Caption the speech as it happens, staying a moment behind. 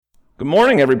Good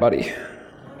morning, everybody.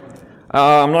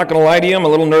 I'm not going to lie to you, I'm a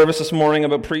little nervous this morning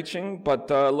about preaching, but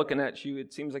looking at you,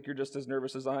 it seems like you're just as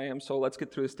nervous as I am, so let's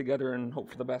get through this together and hope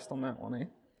for the best on that one, eh?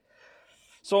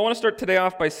 So I want to start today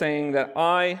off by saying that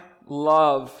I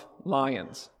love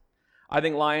lions. I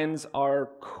think lions are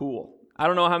cool. I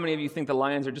don't know how many of you think that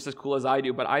lions are just as cool as I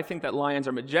do, but I think that lions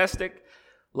are majestic,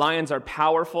 lions are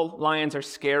powerful, lions are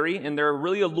scary, and they're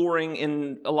really alluring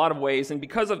in a lot of ways, and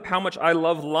because of how much I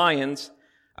love lions,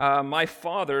 my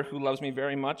father, who loves me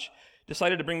very much,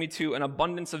 decided to bring me to an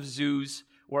abundance of zoos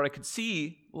where I could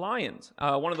see lions.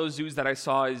 One of those zoos that I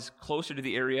saw is closer to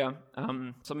the area.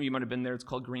 Some of you might have been there. It's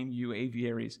called Greenview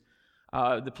Aviaries.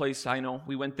 The place, I know,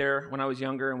 we went there when I was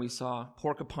younger and we saw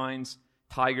porcupines,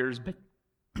 tigers,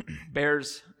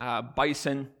 bears,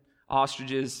 bison,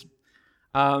 ostriches,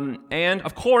 and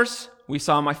of course, we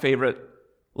saw my favorite,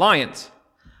 lions.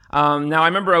 Now, I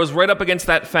remember I was right up against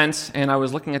that fence, and I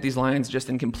was looking at these lions just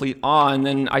in complete awe, and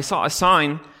then I saw a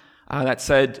sign that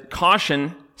said,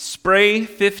 "Caution, spray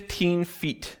 15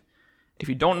 feet." If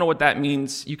you don't know what that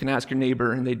means, you can ask your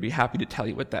neighbor, and they'd be happy to tell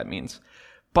you what that means.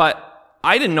 But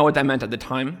I didn't know what that meant at the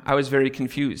time. I was very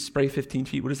confused. Spray 15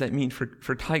 feet, what does that mean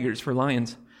for tigers, for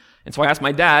lions? And so I asked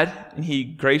my dad, and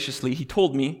he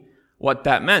told me what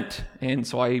that meant. And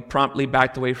so I promptly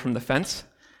backed away from the fence,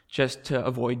 just to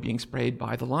avoid being sprayed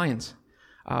by the lions.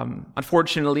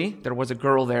 Unfortunately, there was a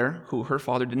girl there who her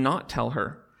father did not tell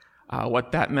her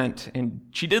what that meant. And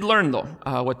she did learn, though,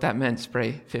 what that meant,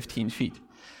 spray 15 feet.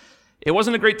 It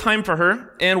wasn't a great time for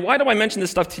her. And why do I mention this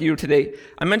stuff to you today?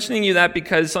 I'm mentioning you that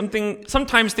because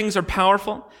sometimes things are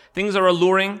powerful, things are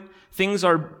alluring, things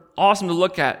are awesome to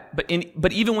look at.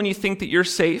 But even when you think that you're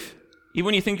safe, even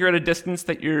when you think you're at a distance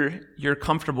that you're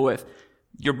comfortable with,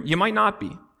 you might not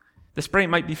be. The spray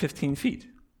might be 15 feet.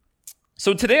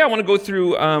 So today I want to go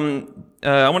through,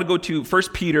 to 1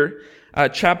 Peter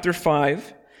chapter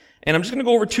 5, and I'm just going to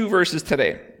go over two verses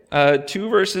today. Two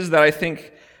verses that I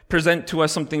think present to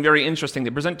us something very interesting.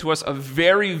 They present to us a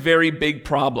very, very big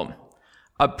problem.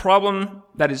 A problem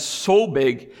that is so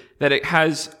big that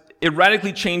it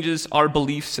radically changes our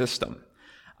belief system.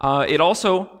 It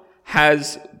also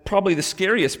has probably the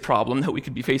scariest problem that we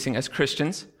could be facing as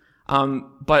Christians,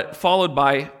 but followed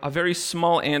by a very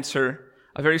small answer,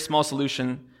 a very small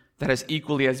solution that has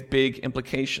equally as big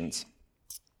implications.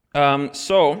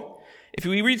 So, if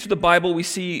we read through the Bible, we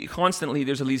see constantly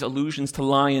there's these allusions to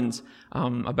lions,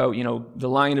 about, the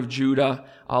Lion of Judah.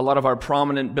 A lot of our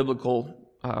prominent biblical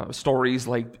stories,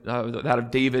 like that of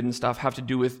David and stuff, have to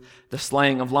do with the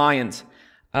slaying of lions.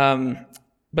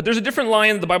 But there's a different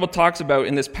lion the Bible talks about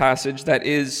in this passage that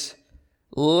is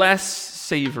less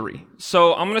savory.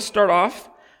 So I'm going to start off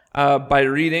by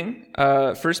reading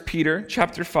 1 Peter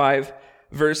chapter 5,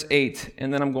 verse 8,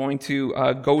 and then I'm going to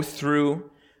go through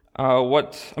I'm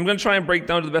going to try and break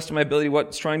down to the best of my ability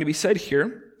what's trying to be said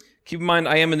here. Keep in mind,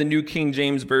 I am in the New King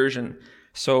James Version,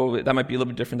 so that might be a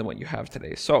little bit different than what you have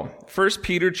today. So 1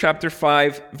 Peter chapter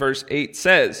 5, verse 8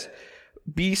 says,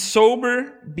 "Be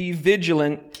sober, be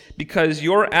vigilant, because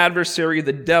your adversary,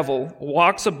 the devil,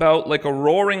 walks about like a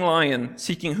roaring lion,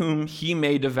 seeking whom he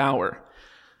may devour."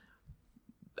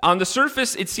 On the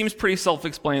surface, it seems pretty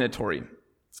self-explanatory.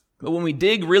 But when we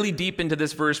dig really deep into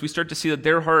this verse, we start to see that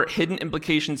there are hidden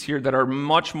implications here that are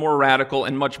much more radical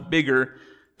and much bigger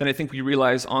than I think we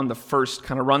realize on the first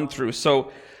kind of run-through.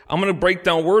 So I'm going to break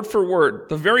down word for word.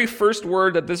 The very first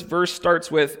word that this verse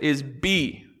starts with is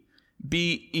be.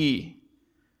 B-E.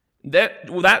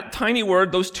 That tiny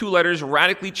word, those two letters,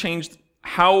 radically changed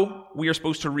how we are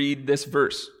supposed to read this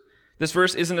verse. This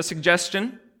verse isn't a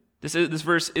suggestion. This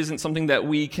verse isn't something that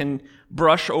we can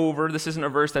brush over. This isn't a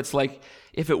verse that's like,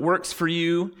 if it works for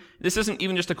you. This isn't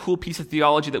even just a cool piece of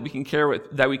theology that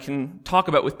we can talk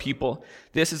about with people.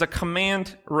 This is a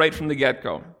command right from the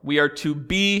get-go. We are to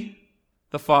be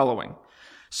the following.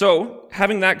 So,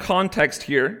 having that context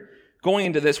here, going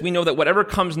into this, we know that whatever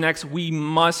comes next, we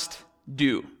must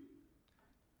do.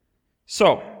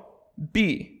 So,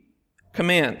 be,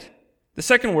 command. The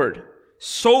second word,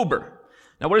 sober.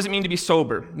 Now, what does it mean to be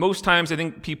sober? Most times, I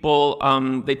think people,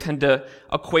 they tend to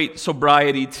equate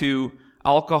sobriety to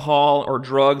alcohol or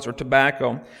drugs or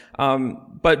tobacco.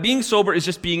 But being sober is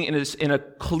just being in a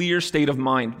clear state of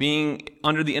mind, being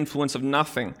under the influence of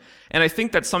nothing. And I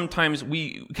think that sometimes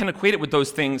we can equate it with those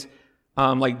things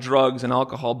like drugs and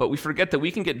alcohol, but we forget that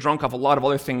we can get drunk off a lot of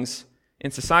other things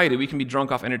in society. We can be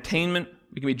drunk off entertainment.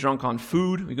 We can be drunk on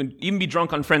food. We can even be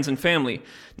drunk on friends and family.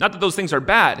 Not that those things are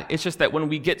bad. It's just that when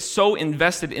we get so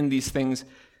invested in these things,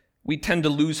 we tend to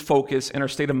lose focus and our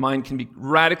state of mind can be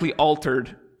radically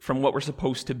altered from what we're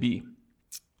supposed to be.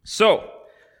 So,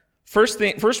 first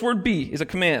word be is a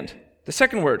command. The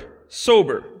second word,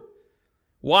 sober.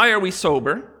 Why are we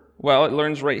sober? Well, it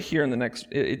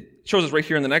shows us right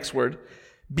here in the next word.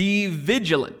 Be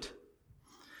vigilant.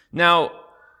 Now,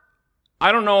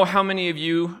 I don't know how many of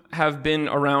you have been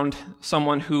around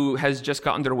someone who has just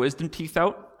gotten their wisdom teeth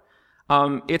out.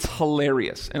 It's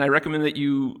hilarious, and I recommend that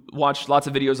you watch lots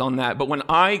of videos on that. But when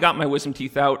I got my wisdom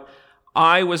teeth out,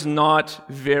 I was not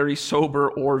very sober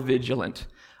or vigilant.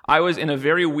 I was in a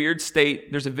very weird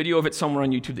state. There's a video of it somewhere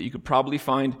on YouTube that you could probably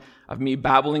find of me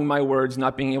babbling my words,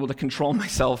 not being able to control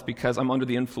myself because I'm under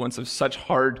the influence of such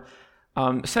hard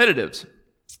sedatives.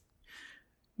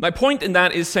 My point in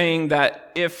that is saying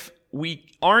that if we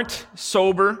aren't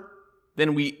sober,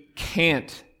 then we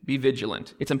can't be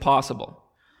vigilant. It's impossible.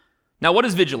 Now, what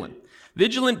is vigilant?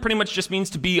 Vigilant pretty much just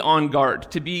means to be on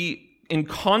guard, to be on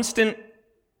constant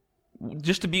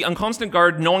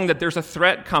guard, knowing that there's a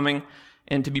threat coming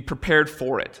and to be prepared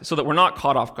for it so that we're not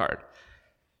caught off guard.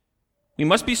 We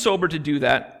must be sober to do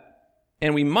that,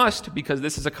 and we must because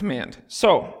this is a command.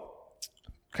 So,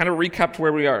 kind of recap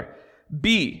where we are.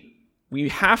 We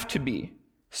have to be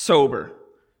sober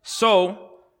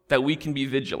so that we can be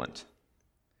vigilant.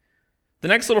 The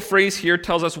next little phrase here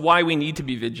tells us why we need to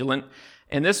be vigilant.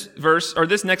 And this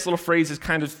next little phrase is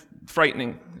kind of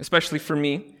frightening, especially for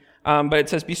me. But it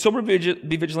says, be sober,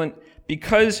 be vigilant,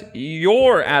 because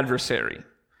your adversary.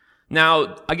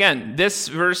 Now, again, this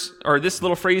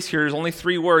little phrase here is only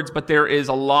 3 words, but there is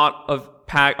a lot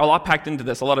packed into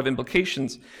this, a lot of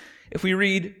implications. If we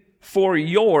read, for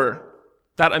your,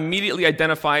 that immediately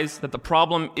identifies that the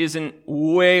problem isn't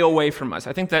way away from us.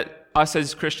 I think that us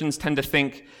as Christians tend to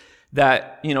think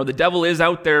that, the devil is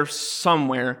out there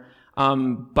somewhere,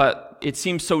 but it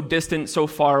seems so distant, so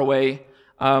far away.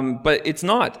 But it's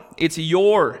not. It's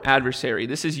your adversary.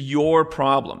 This is your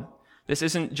problem. This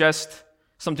isn't just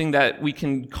something that we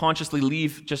can consciously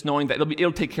leave just knowing that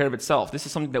it'll take care of itself. This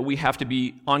is something that we have to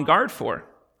be on guard for.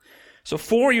 So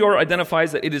for your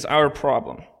identifies that it is our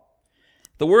problem.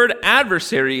 The word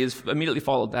adversary is immediately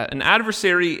followed that. An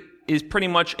adversary is pretty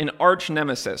much an arch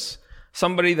nemesis,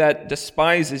 somebody that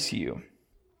despises you.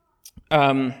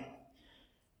 And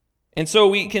so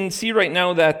we can see right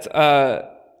now that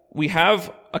we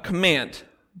have a command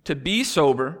to be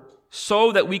sober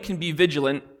so that we can be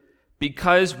vigilant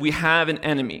because we have an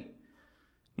enemy.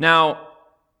 Now,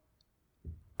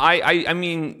 I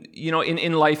mean,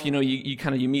 in life, you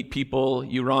meet people,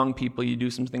 you wrong people, you do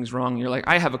some things wrong, and you're like,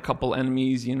 I have a couple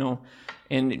enemies,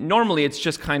 and normally it's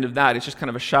just kind of that. It's just kind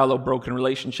of a shallow, broken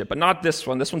relationship, but not this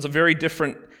one. This one's a very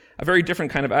different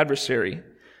kind of adversary.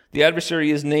 The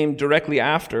adversary is named directly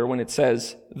after when it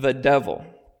says the devil.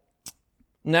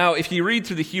 Now, if you read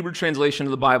through the Hebrew translation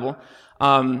of the Bible,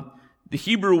 the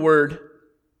Hebrew word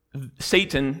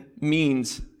Satan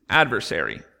means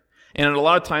adversary. And a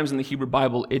lot of times in the Hebrew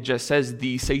Bible, it just says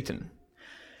the Satan.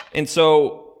 And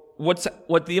so what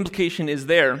the implication is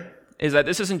there is that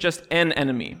this isn't just an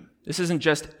enemy. This isn't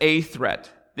just a threat.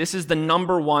 This is the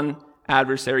number one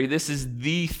adversary. This is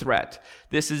the threat.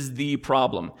 This is the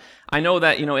problem. I know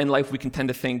that, in life we can tend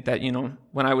to think that,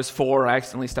 when I was 4, I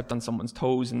accidentally stepped on someone's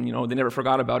toes and, they never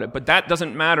forgot about it. But that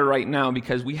doesn't matter right now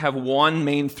because we have one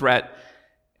main threat,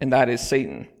 and that is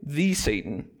Satan. The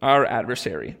Satan, our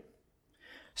adversary.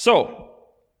 So,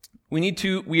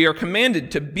 we are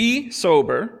commanded to be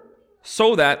sober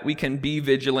so that we can be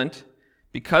vigilant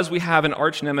because we have an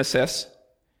arch nemesis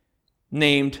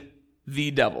named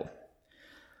the devil.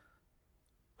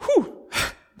 Whew,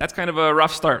 that's kind of a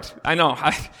rough start. I know.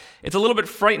 It's a little bit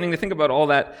frightening to think about all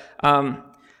that.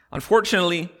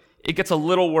 Unfortunately, it gets a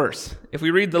little worse. If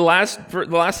we read the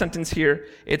last sentence here,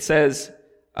 it says,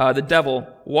 the devil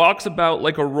walks about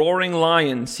like a roaring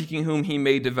lion seeking whom he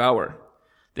may devour.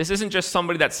 This isn't just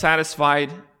somebody that's satisfied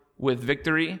with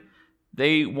victory.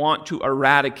 They want to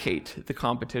eradicate the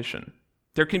competition.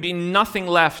 There can be nothing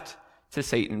left to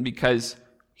Satan because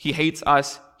he hates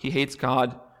us, he hates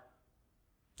God.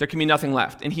 There can be nothing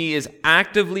left. And he is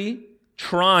actively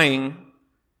trying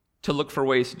to look for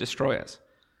ways to destroy us.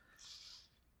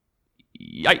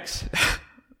 Yikes.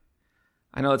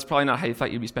 I know that's probably not how you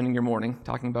thought you'd be spending your morning,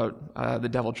 talking about the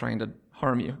devil trying to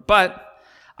harm you. But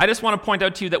I just want to point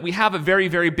out to you that we have a very,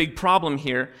 very big problem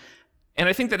here. And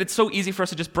I think that it's so easy for us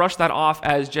to just brush that off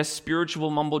as just spiritual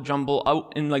mumble-jumble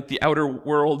out in the outer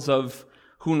worlds of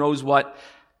who knows what.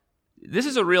 This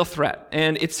is a real threat.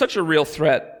 And it's such a real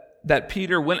threat that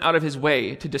Peter went out of his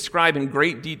way to describe in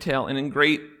great detail and in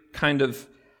great kind of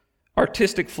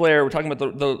artistic flair. We're talking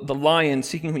about the lion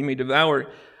seeking whom he may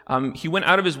devour. He went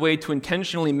out of his way to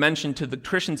intentionally mention to the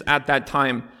Christians at that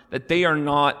time that they are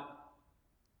not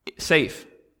safe.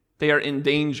 They are in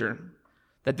danger.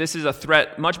 That this is a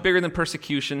threat much bigger than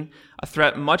persecution, a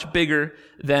threat much bigger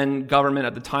than government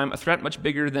at the time, a threat much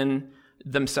bigger than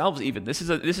themselves even. This is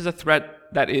a threat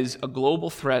that is a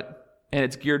global threat, and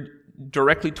it's geared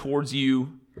directly towards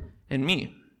you and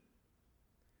me.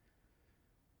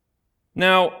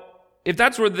 Now, if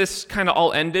that's where this kind of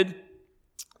all ended,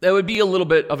 that would be a little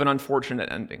bit of an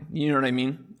unfortunate ending. You know what I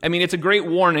mean? I mean, it's a great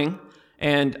warning,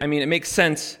 and I mean, it makes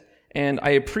sense, and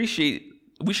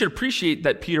we should appreciate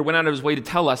that Peter went out of his way to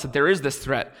tell us that there is this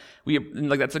threat.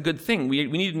 That's a good thing. We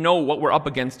need to know what we're up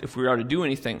against if we are to do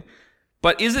anything.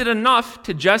 But is it enough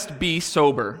to just be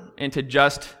sober and to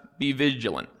just be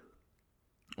vigilant?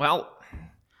 Well,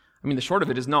 I mean, the short of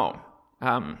it is no.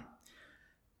 A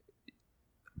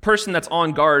person that's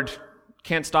on guard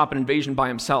can't stop an invasion by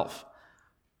himself.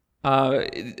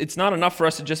 It's not enough for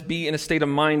us to just be in a state of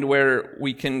mind where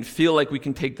we can feel like we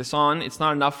can take this on. It's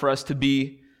not enough for us to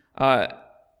be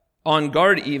on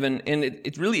guard even, and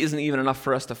it really isn't even enough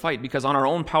for us to fight, because on our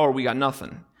own power we got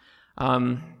nothing.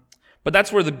 But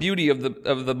that's where the beauty of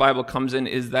the Bible comes in,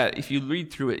 is that if you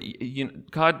read through it,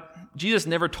 Jesus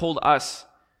never told us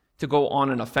to go on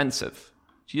an offensive.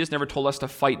 Jesus never told us to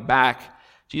fight back.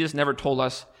 Jesus never told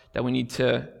us that we need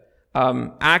to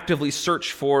actively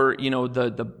search for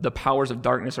the powers of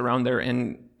darkness around there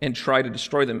and try to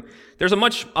destroy them. There's a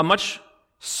much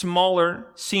smaller,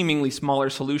 seemingly smaller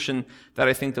solution that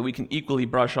I think that we can equally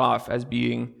brush off as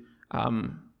being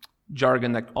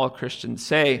jargon that all Christians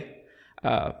say.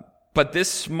 But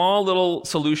this small little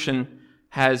solution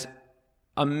has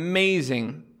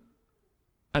amazing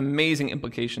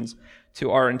implications to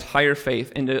our entire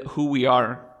faith and to who we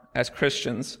are as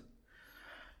Christians.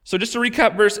 So just to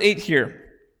recap verse 8 here,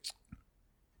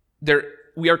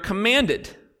 we are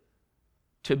commanded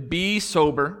to be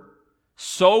sober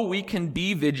so we can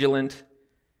be vigilant,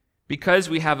 because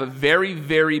we have a very,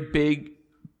 very big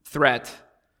threat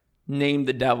named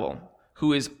the devil,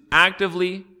 who is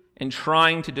actively and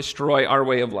trying to destroy our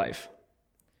way of life.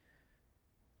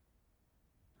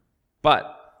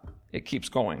 But it keeps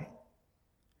going.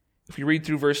 If we read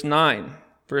through verse 9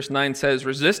 says,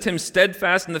 "Resist him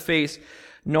steadfast in the faith,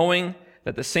 knowing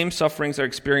that the same sufferings are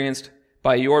experienced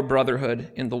by your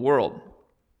brotherhood in the world."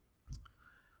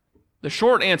 The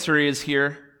short answer is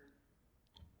here,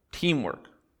 teamwork.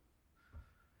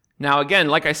 Now again,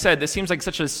 like I said, this seems like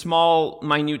such a small,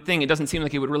 minute thing. It doesn't seem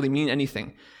like it would really mean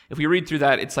anything. If we read through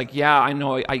that, it's like, yeah, I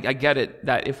know, I get it,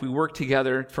 that if we work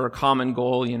together for a common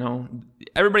goal,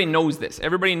 everybody knows this.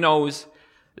 Everybody knows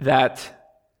that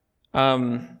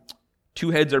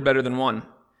two heads are better than one.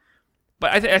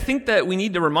 But I think that we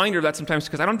need a reminder of that sometimes,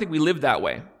 because I don't think we live that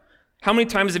way. How many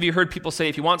times have you heard people say,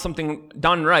 if you want something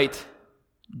done right,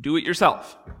 do it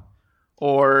yourself?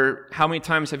 Or how many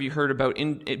times have you heard about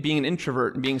being an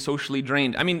introvert and being socially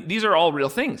drained? I mean, these are all real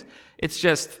things. It's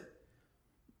just,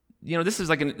 this is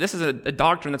a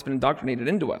doctrine that's been indoctrinated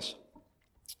into us.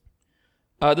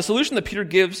 The solution that Peter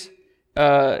gives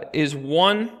is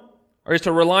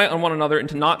to rely on one another and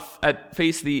to not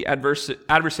face the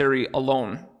adversary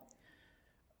alone.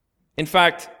 In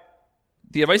fact,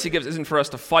 the advice he gives isn't for us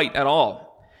to fight at all.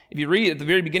 If you read at the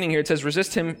very beginning here, it says,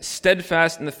 "Resist him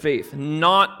steadfast in the faith,"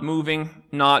 not moving,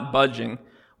 not budging.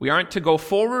 We aren't to go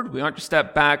forward, we aren't to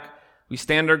step back, we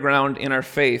stand our ground in our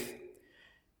faith,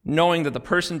 knowing that the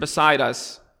person beside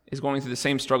us is going through the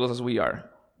same struggles as we are.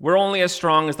 We're only as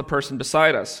strong as the person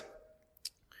beside us.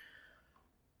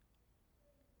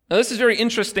 Now this is very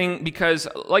interesting because,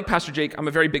 like Pastor Jake, I'm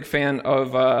a very big fan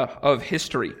of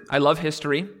history. I love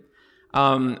history.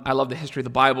 I love the history of the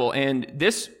Bible, and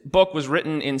this book was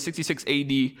written in 66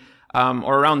 AD,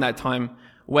 or around that time,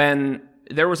 when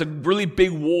there was a really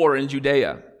big war in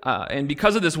Judea. And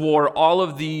because of this war, all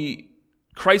of the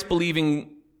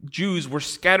Christ-believing Jews were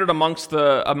scattered amongst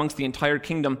the entire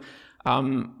kingdom,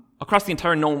 across the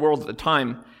entire known world at the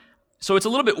time. So it's a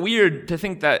little bit weird to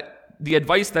think that the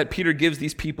advice that Peter gives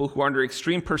these people who are under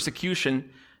extreme persecution,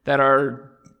 that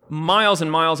are miles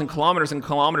and miles and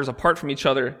kilometers apart from each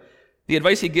other, the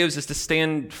advice he gives is to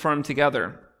stand firm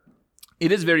together.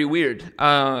 It is very weird.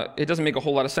 It doesn't make a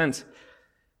whole lot of sense.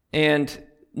 And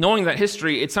knowing that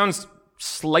history, it sounds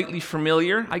slightly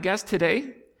familiar, I guess,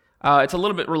 today. It's a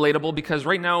little bit relatable because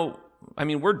right now,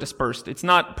 we're dispersed. It's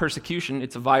not persecution,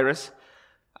 it's a virus.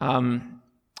 And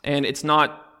it's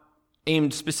not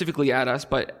aimed specifically at us,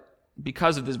 but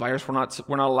because of this virus, we're not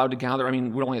allowed to gather.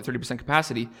 We're only at 30%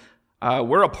 capacity.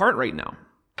 We're apart right now.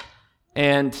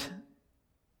 And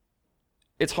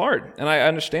it's hard, and I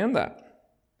understand that.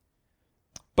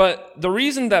 But the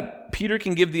reason that Peter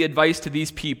can give the advice to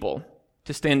these people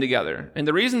to stand together. And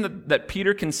the reason that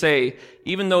Peter can say,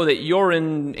 even though that you're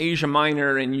in Asia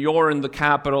Minor and you're in the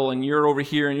capital and you're over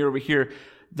here and you're over here,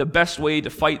 the best way to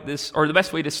fight this, or the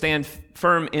best way to stand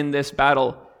firm in this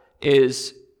battle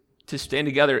is to stand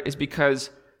together, is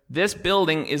because this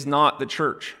building is not the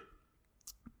church.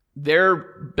 Their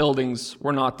buildings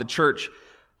were not the church.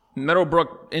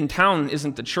 Meadowbrook in town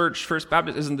isn't the church. First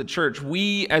Baptist isn't the church.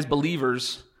 We as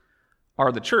believers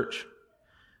are the church.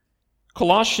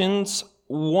 Colossians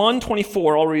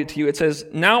 1:24, I'll read it to you. It says,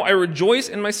 "Now I rejoice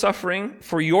in my suffering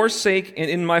for your sake, and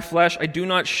in my flesh I do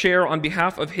not share on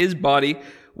behalf of his body,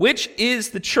 which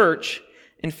is the church,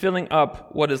 in filling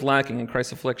up what is lacking in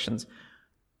Christ's afflictions."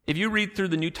 If you read through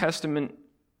the New Testament,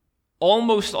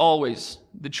 almost always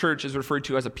the church is referred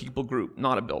to as a people group,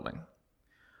 not a building.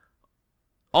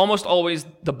 Almost always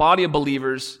the body of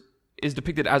believers is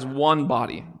depicted as one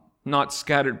body, not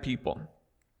scattered people.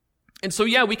 And so,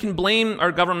 yeah, we can blame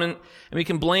our government, and we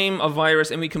can blame a virus,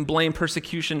 and we can blame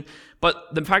persecution,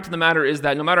 but the fact of the matter is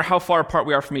that no matter how far apart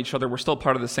we are from each other, we're still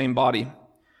part of the same body.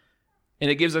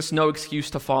 And it gives us no excuse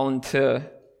to fall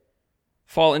into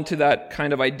that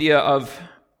kind of idea of,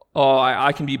 oh,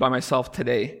 I can be by myself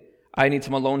today. I need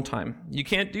some alone time. You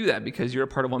can't do that because you're a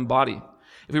part of one body.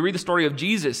 If we read the story of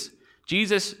Jesus,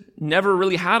 Jesus never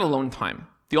really had alone time.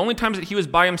 The only times that he was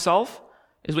by himself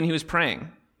is when he was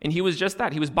praying. And he was just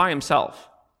that. He was by himself.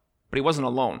 But he wasn't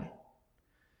alone.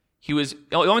 The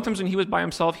only times when he was by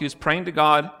himself, he was praying to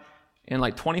God, and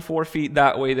like 24 feet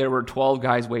that way, there were 12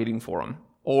 guys waiting for him,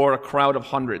 or a crowd of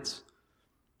hundreds.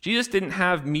 Jesus didn't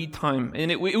have me time.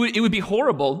 And it would be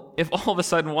horrible if all of a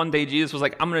sudden one day Jesus was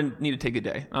like, I'm going to need to take a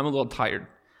day. I'm a little tired.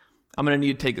 I'm going to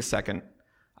need to take a second.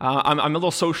 I'm a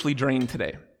little socially drained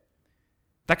today.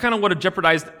 That kind of would have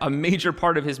jeopardized a major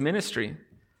part of his ministry.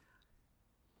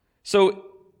 So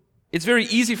it's very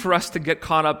easy for us to get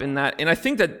caught up in that. And I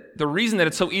think that the reason that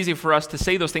it's so easy for us to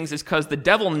say those things is because the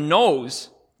devil knows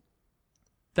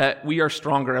that we are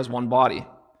stronger as one body.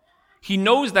 He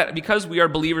knows that because we are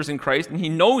believers in Christ, and he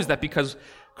knows that because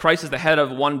Christ is the head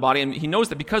of one body, and he knows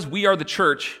that because we are the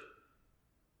church,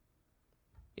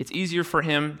 it's easier for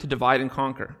him to divide and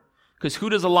conquer. Because who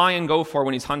does a lion go for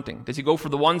when he's hunting? Does he go for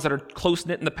the ones that are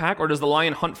close-knit in the pack, or does the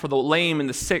lion hunt for the lame and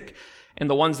the sick and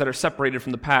the ones that are separated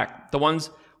from the pack? The ones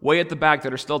way at the back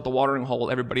that are still at the watering hole,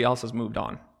 everybody else has moved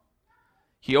on.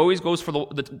 He always goes for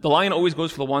the lion always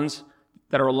goes for the ones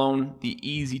that are alone, the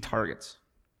easy targets.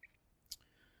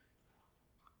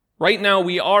 Right now,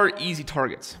 we are easy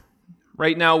targets.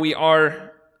 Right now, we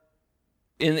are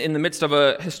in the midst of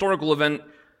a historical event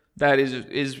that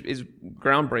is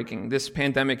groundbreaking. This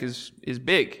pandemic is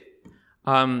big.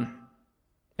 And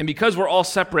because we're all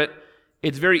separate,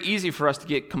 it's very easy for us to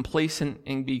get complacent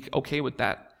and be okay with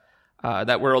that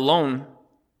we're alone.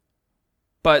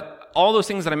 But all those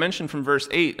things that I mentioned from verse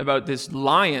 8 about this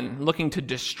lion looking to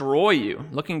destroy you,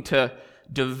 looking to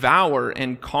devour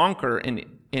and conquer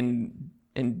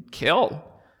and kill,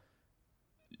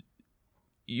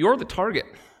 you're the target.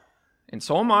 And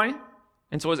so am I.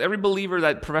 And so is every believer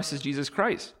that professes Jesus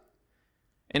Christ.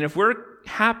 And if we're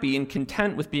happy and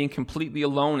content with being completely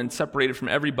alone and separated from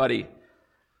everybody,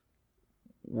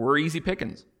 we're easy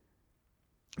pickings.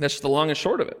 That's just the long and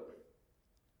short of it.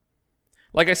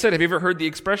 Like I said, have you ever heard the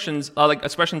expressions like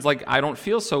I don't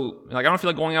feel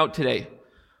like going out today?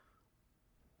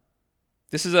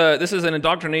 This is an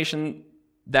indoctrination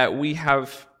that we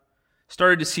have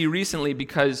started to see recently,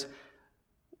 because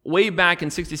way back in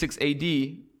 66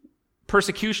 AD,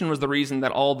 persecution was the reason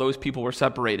that all those people were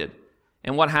separated.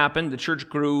 And what happened? The church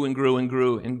grew and grew and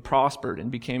grew and prospered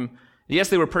and became, yes,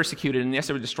 they were persecuted and yes,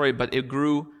 they were destroyed, but it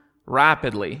grew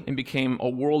rapidly and became a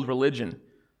world religion.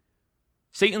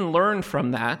 Satan learned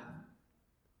from that,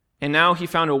 and now he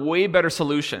found a way better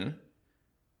solution.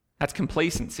 That's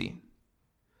complacency.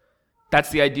 That's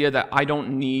the idea that I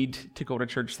don't need to go to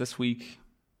church this week.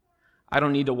 I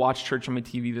don't need to watch church on my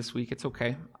TV this week. It's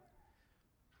okay.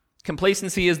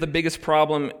 Complacency is the biggest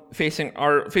problem facing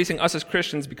us as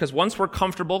Christians, because once we're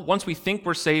comfortable, once we think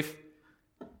we're safe,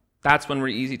 that's when we're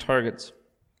easy targets.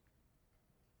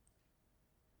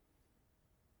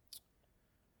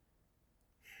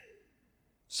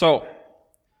 So,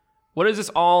 what does this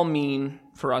all mean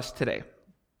for us today?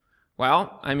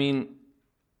 Well, I mean,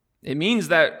 it means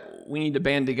that we need to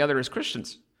band together as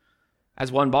Christians, as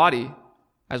one body,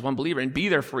 as one believer, and be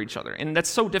there for each other. And that's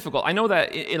so difficult. I know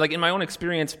that, in my own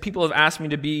experience, people have asked me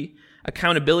to be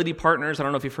accountability partners. I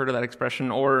don't know if you've heard of that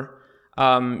expression, or,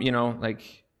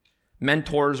 like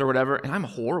mentors or whatever. And I'm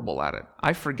horrible at it.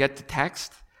 I forget to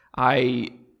text. I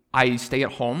stay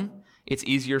at home. It's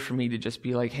easier for me to just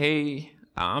be like, hey,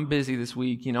 I'm busy this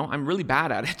week. I'm really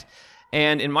bad at it.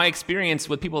 And in my experience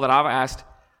with people that I've asked,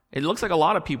 it looks like a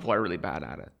lot of people are really bad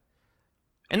at it.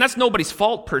 And that's nobody's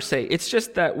fault per se. It's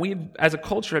just that we, as a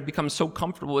culture, have become so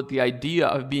comfortable with the idea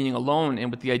of being alone and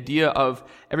with the idea of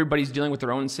everybody's dealing with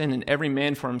their own sin and every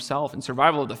man for himself and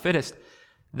survival of the fittest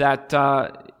that,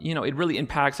 it really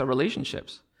impacts our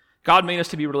relationships. God made us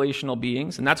to be relational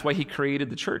beings, and that's why he created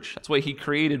the church. That's why he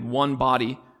created one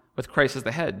body with Christ as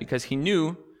the head, because he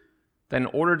knew that in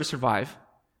order to survive,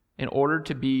 in order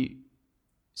to be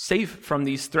safe from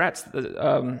these threats,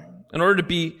 in order to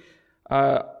be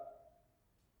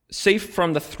safe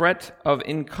from the threat of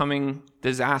incoming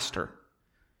disaster,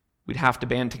 we'd have to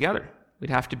band together. We'd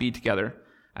have to be together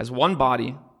as one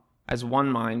body, as one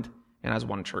mind, and as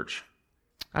one church.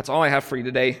 That's all I have for you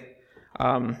today.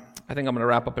 I think I'm going to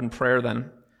wrap up in prayer then,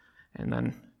 and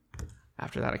then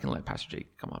after that I can let Pastor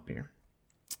Jake come up here.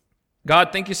 God,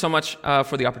 thank you so much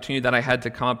for the opportunity that I had to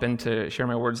come up and to share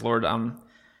my words, Lord.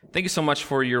 Thank you so much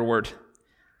for your word.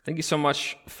 Thank you so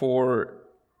much for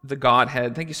the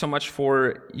Godhead. Thank you so much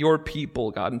for your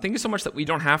people, God. And thank you so much that we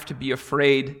don't have to be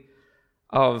afraid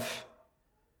of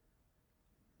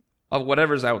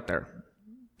whatever's out there.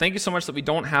 Thank you so much that we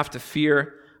don't have to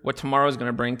fear what tomorrow is going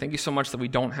to bring. Thank you so much that we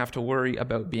don't have to worry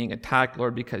about being attacked,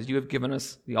 Lord, because you have given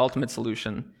us the ultimate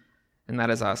solution, and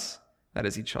that is us. That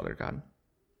is each other, God.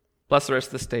 Bless the rest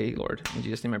of this day, Lord. In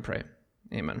Jesus' name I pray.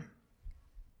 Amen.